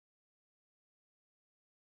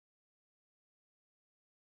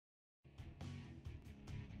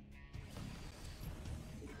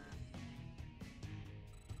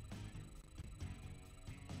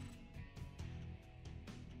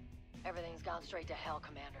Everything's gone straight to hell,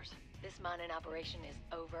 Commanders. This mining operation is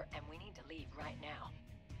over, and we need to leave right now.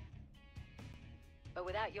 But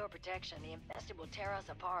without your protection, the infested will tear us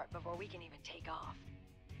apart before we can even take off.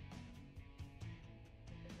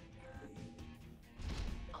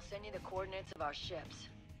 I'll send you the coordinates of our ships.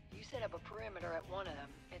 You set up a perimeter at one of them,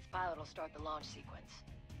 its pilot will start the launch sequence.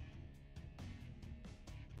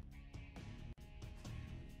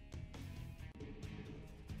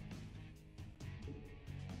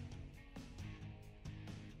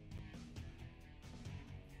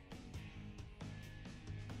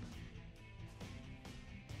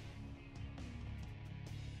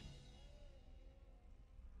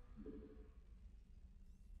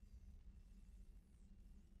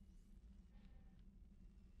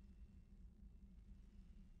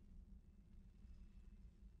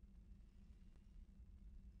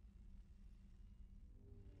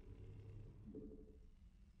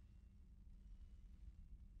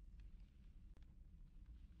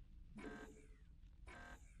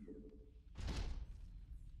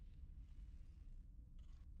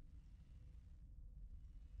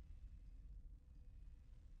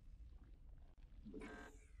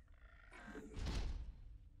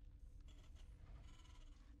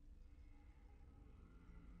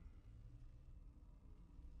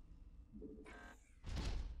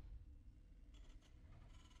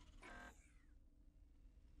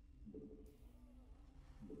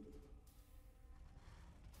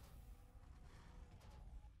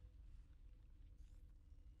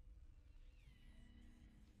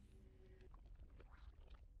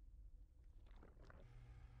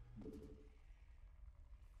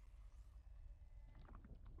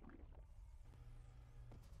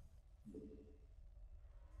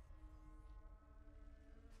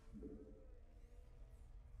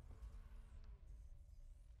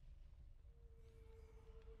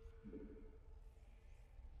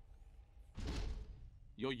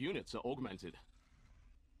 Your units are augmented.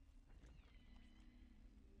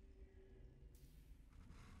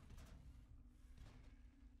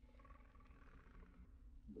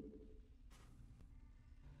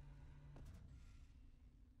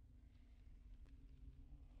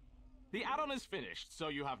 The add-on is finished, so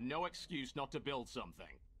you have no excuse not to build something.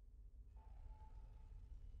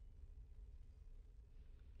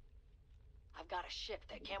 I've got a ship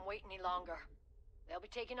that can't wait any longer. They'll be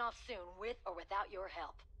taking off soon, with or without your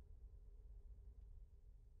help.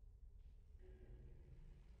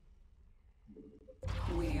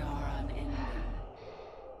 We are unending.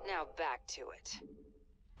 Now back to it.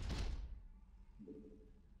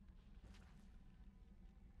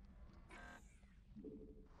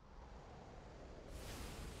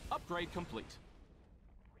 Upgrade complete.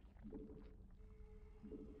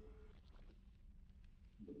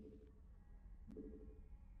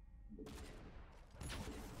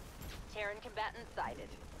 Terran combatant sighted.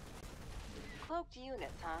 Cloaked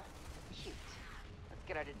units, huh? Cute. Let's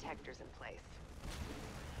get our detectors in place.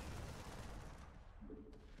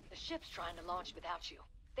 The ship's trying to launch without you.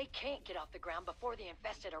 They can't get off the ground before the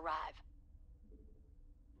infested arrive.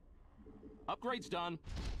 Upgrade's done.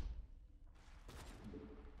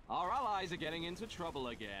 Our allies are getting into trouble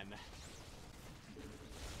again.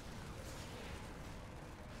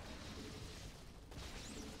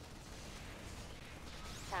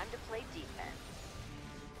 Time to play defense.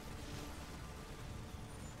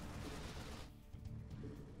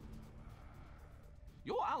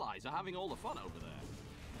 Your allies are having all the fun over there.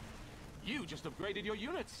 You just upgraded your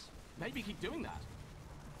units. Maybe keep doing that.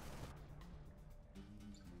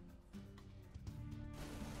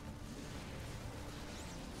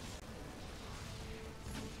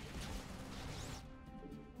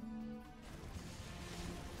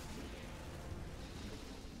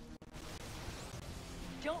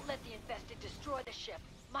 Don't let the infested destroy the ship.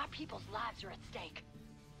 My people's lives are at stake.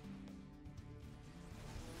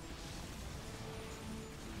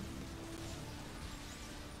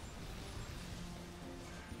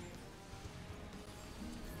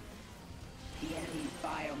 The enemy's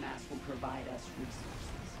biomass will provide us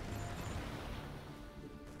resources.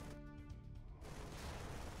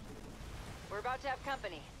 We're about to have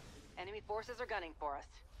company. Enemy forces are gunning for us.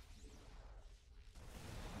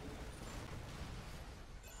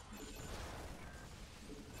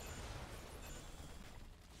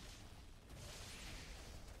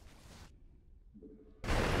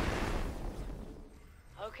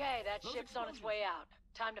 Okay, that ship's on its way out.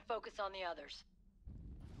 Time to focus on the others.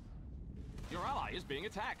 Your ally is being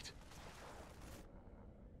attacked.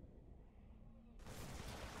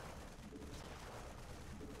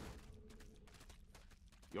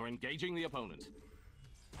 You're engaging the opponent.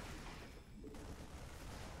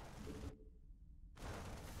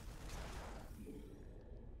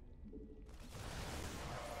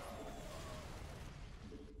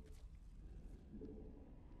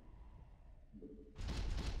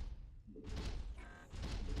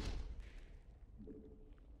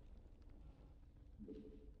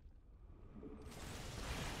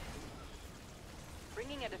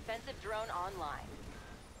 Defensive drone online.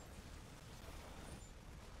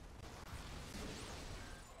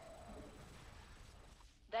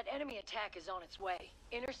 That enemy attack is on its way.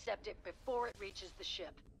 Intercept it before it reaches the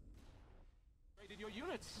ship. Raided your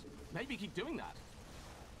units. Maybe keep doing that.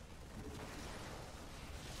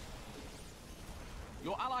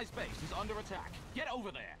 Your allies' base is under attack. Get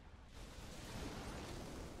over there.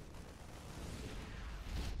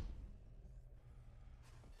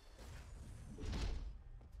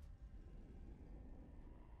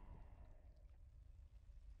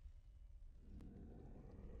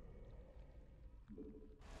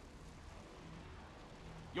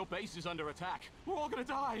 Your base is under attack. We're all gonna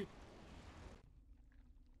die.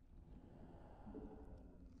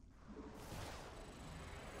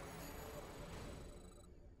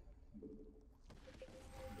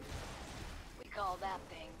 We call that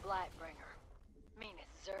thing Blightbringer. Meanest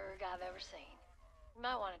Zerg I've ever seen. You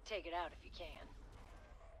might want to take it out if you can.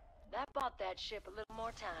 That bought that ship a little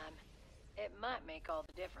more time. It might make all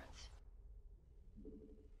the difference.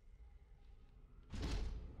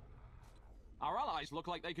 Our allies look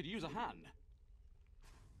like they could use a hand.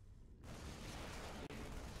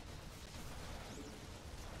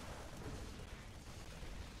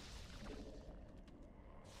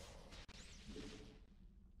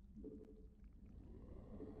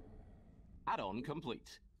 Add-on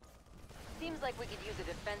complete. Seems like we could use a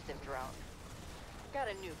defensive drone. Got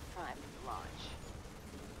a new prime for launch.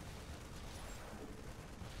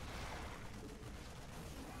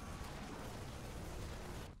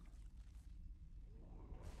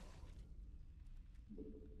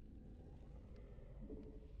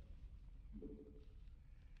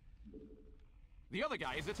 The other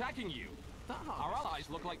guy is attacking you. Our allies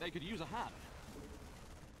look like they could use a hand.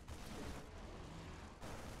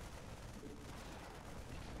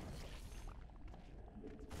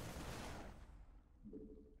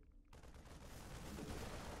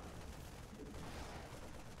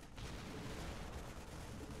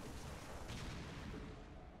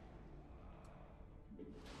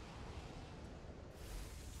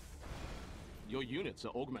 Your units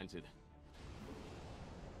are augmented.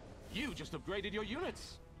 You just upgraded your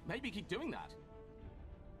units. Maybe keep doing that.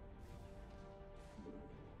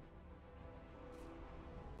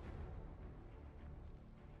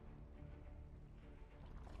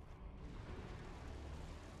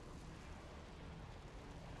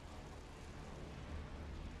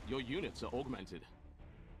 Your units are augmented.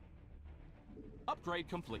 Upgrade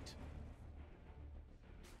complete.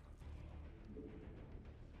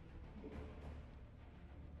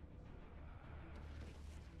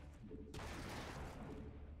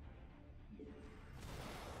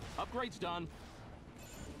 Upgrade's done.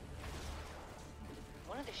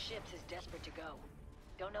 One of the ships is desperate to go.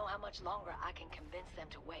 Don't know how much longer I can convince them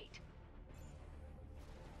to wait.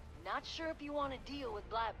 Not sure if you want to deal with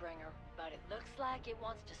Blightbringer, but it looks like it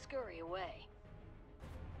wants to scurry away.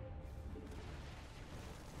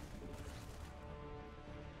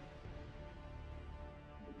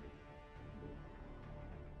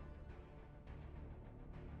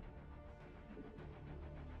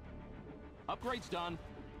 Upgrade's done.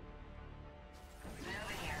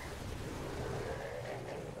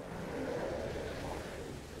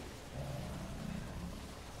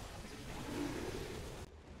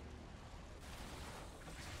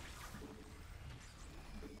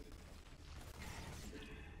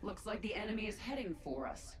 Looks like the enemy is heading for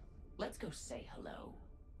us. Let's go say hello.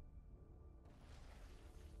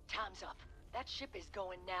 Time's up. That ship is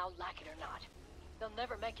going now, like it or not. They'll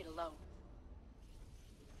never make it alone.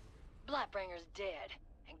 Blightbringer's dead,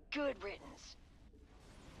 and good riddance.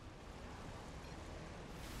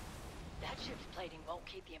 That ship's plating won't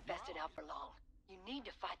keep the infested out for long. You need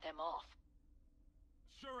to fight them off.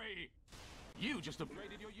 Shuri! You just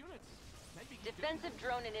upgraded your units. Maybe Defensive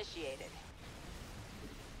drone initiated.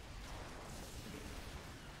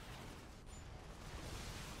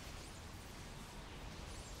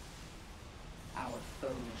 Our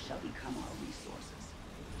foes shall become our resources.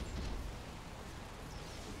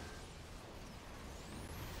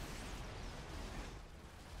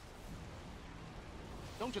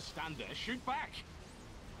 Don't just stand there, shoot back!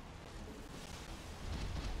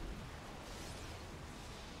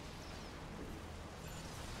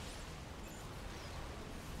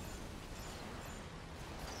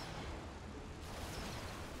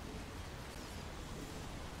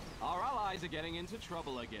 Our allies are getting into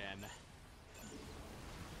trouble again.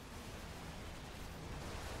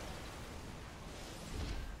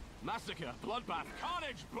 Massacre, bloodbath,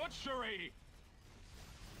 carnage, butchery!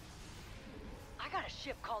 I got a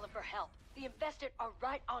ship calling for help. The infested are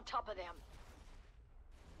right on top of them.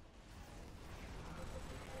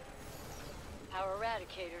 Our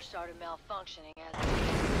Eradicator started malfunctioning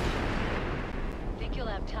as think you'll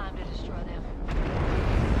have time to destroy them.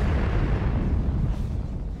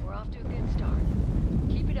 We're off to a good start.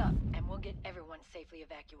 Keep it up, and we'll get everyone safely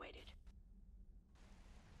evacuated.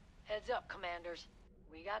 Heads up, Commanders.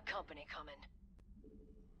 We got company coming.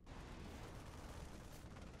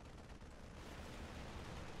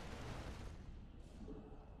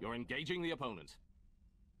 You're engaging the opponent.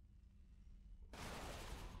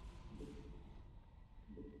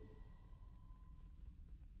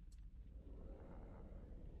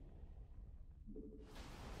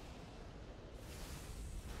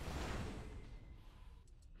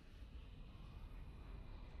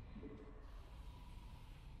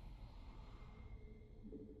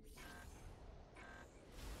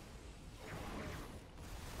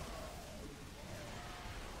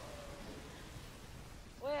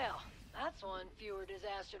 Well, that's one fewer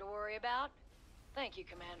disaster to worry about. Thank you,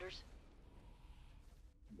 Commanders.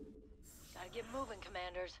 Gotta get moving,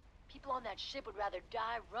 Commanders. People on that ship would rather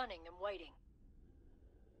die running than waiting.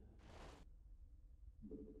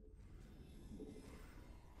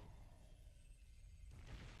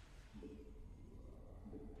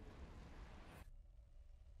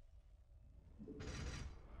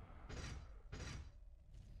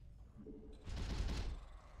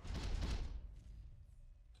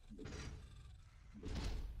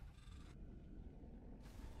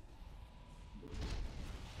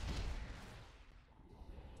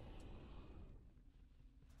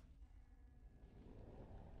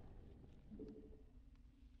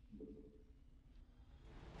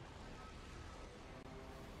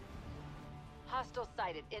 Hostile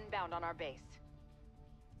sighted inbound on our base.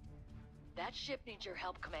 That ship needs your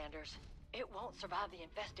help, Commanders. It won't survive the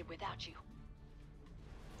infested without you.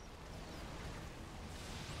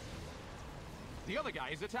 The other guy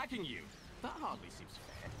is attacking you. That hardly seems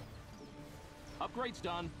fair. Upgrade's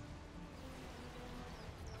done.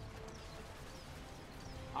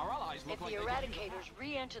 Our allies look If like the they could use a Eradicators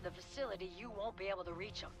re-enter the facility, you won't be able to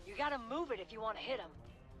reach them. You gotta move it if you want to hit them.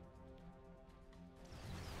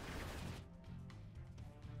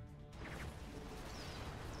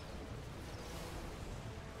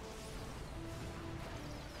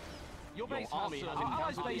 Your army has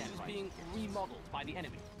allies' base is being remodeled by the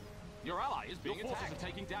enemy. Your ally is being attacked. Your forces are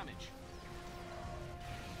taking damage.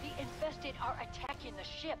 The infested are attacking the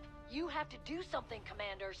ship. You have to do something,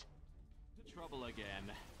 Commanders. To trouble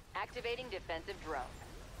again. Activating defensive drone.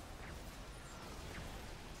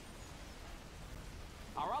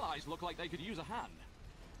 Our allies look like they could use a hand.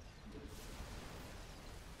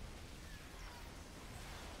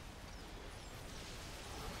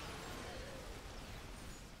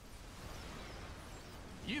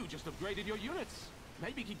 You just upgraded your units.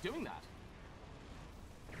 Maybe keep doing that.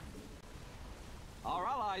 Our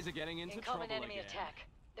allies are getting into trouble Incoming enemy again. attack.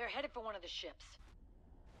 They're headed for one of the ships.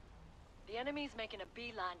 The enemy's making a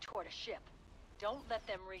beeline toward a ship. Don't let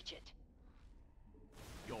them reach it.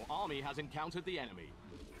 Your army has encountered the enemy.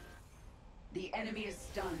 The enemy is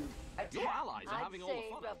stunned. Attack! Your allies are I'd having all the say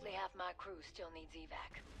fun. roughly half my crew still needs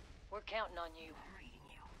evac. We're counting on you.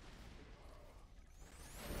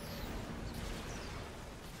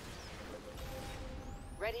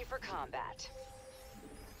 Ready for combat.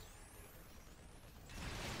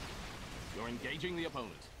 You're engaging the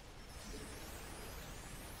opponent.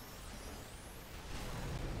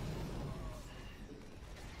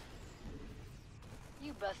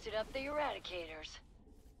 You busted up the Eradicators.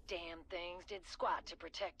 Damn things did squat to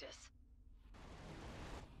protect us.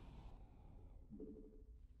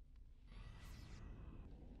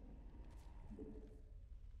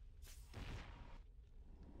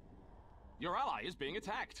 Your ally is being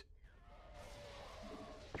attacked.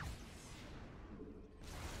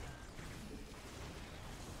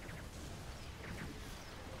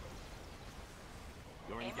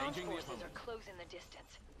 You're Amon's engaging the forces opponent. are closing the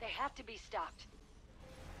distance. They have to be stopped.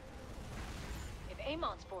 If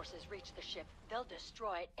Amon's forces reach the ship, they'll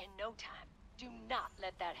destroy it in no time. Do not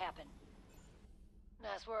let that happen.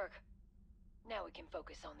 Nice work. Now we can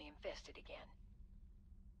focus on the infested again.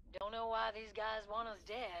 Don't know why these guys want us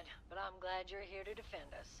dead, but I'm glad you're here to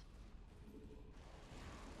defend us.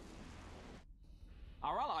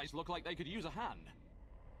 Our allies look like they could use a hand.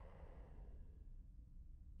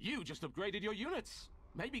 You just upgraded your units.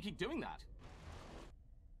 Maybe keep doing that.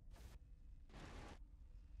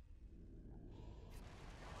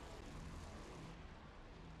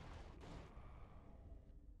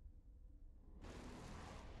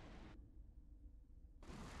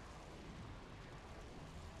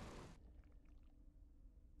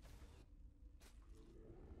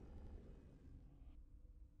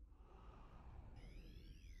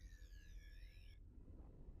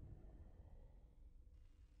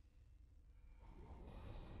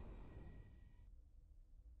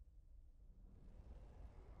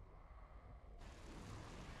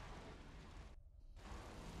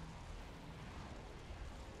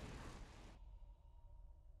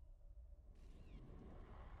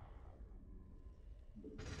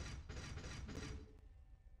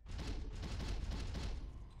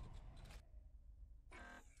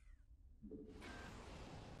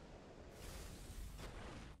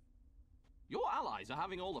 allies are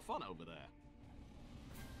having all the fun over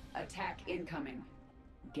there. Attack incoming.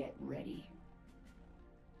 Get ready.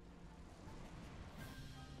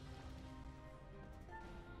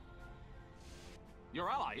 Your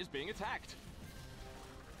ally is being attacked.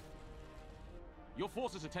 Your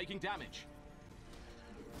forces are taking damage.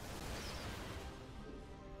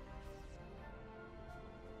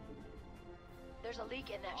 There's a leak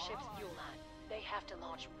in that ship's fuel line. They have to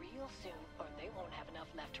launch real soon, or they won't have enough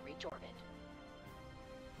left to reach orbit.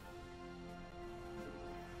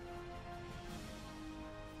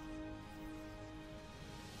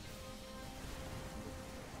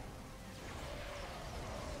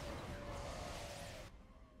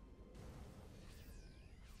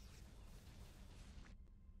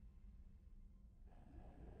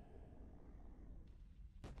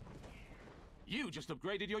 You just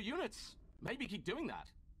upgraded your units. Maybe keep doing that.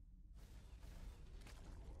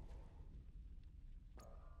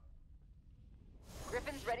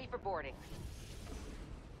 Griffin's ready for boarding.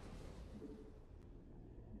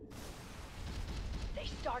 They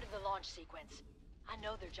started the launch sequence. I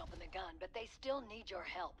know they're jumping the gun, but they still need your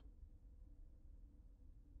help.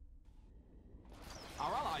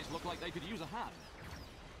 Our allies look like they could use a hand.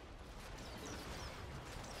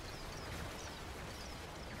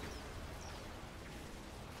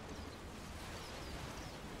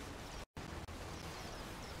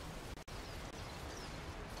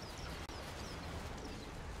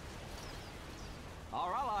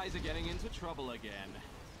 Our allies are getting into trouble again.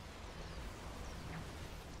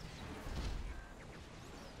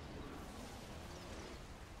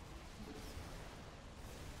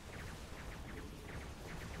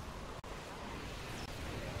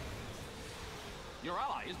 Your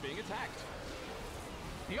ally is being attacked.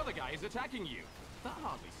 The other guy is attacking you. That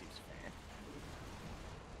hardly seems fair.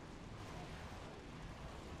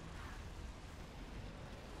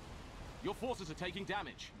 Your forces are taking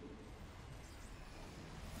damage.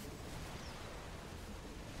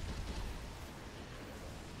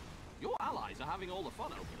 Your allies are having all the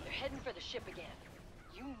fun over there. They're heading for the ship again.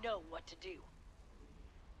 You know what to do.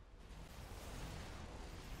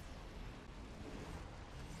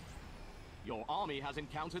 Your army has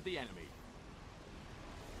encountered the enemy.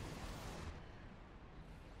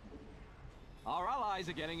 Our allies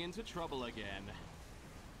are getting into trouble again.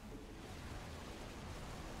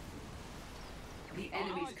 The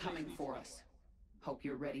enemy's coming for us. Hope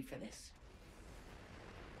you're ready for this.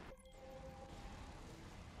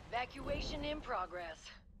 Evacuation in progress.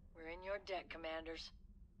 We're in your deck, commanders.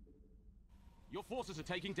 Your forces are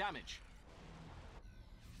taking damage.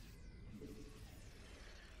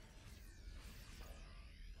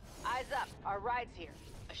 Eyes up, our ride's here.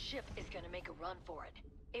 A ship is gonna make a run for it.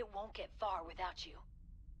 It won't get far without you.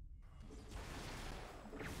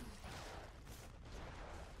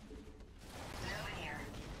 Over here.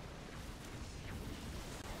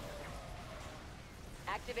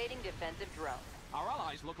 Activating defensive drone. Our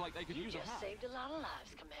allies look like they could You use a just hand. saved a lot of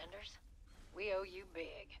lives, commanders. We owe you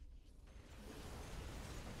big.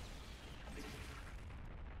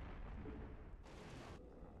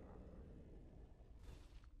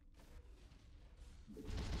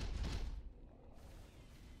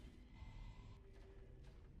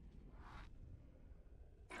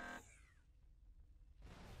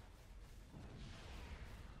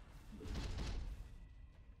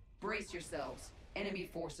 Brace yourselves. Enemy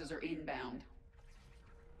forces are inbound.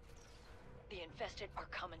 The infested are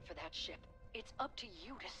coming for that ship. It's up to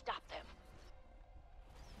you to stop them.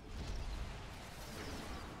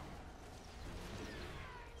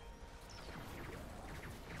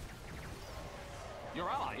 Your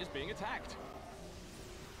ally is being attacked.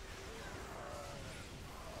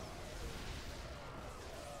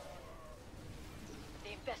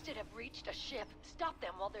 The infested have reached a ship. Stop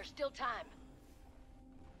them while there's still time.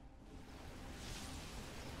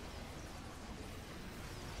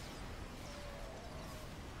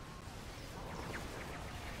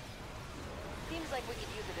 Seems like we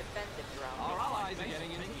could use a defensive drone. Our allies are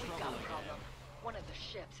getting into We've got trouble a again. problem. One of the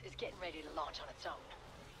ships is getting ready to launch on its own.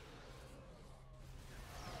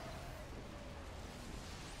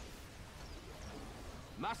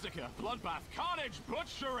 Massacre, bloodbath, carnage,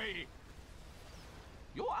 butchery!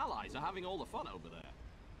 Your allies are having all the fun over there.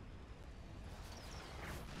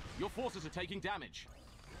 Your forces are taking damage.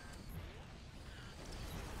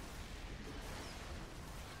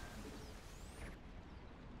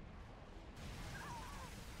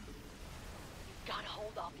 Gotta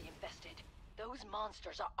hold off the infested. Those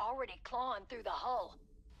monsters are already clawing through the hull.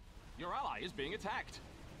 Your ally is being attacked.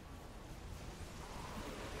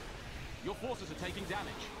 Your forces are taking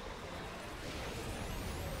damage.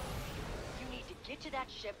 You need to Get to that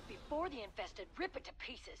ship before the infested rip it to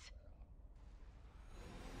pieces.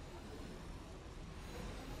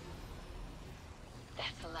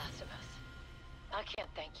 That's the last of us. I can't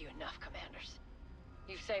thank you enough, Commanders.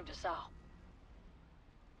 You've saved us all.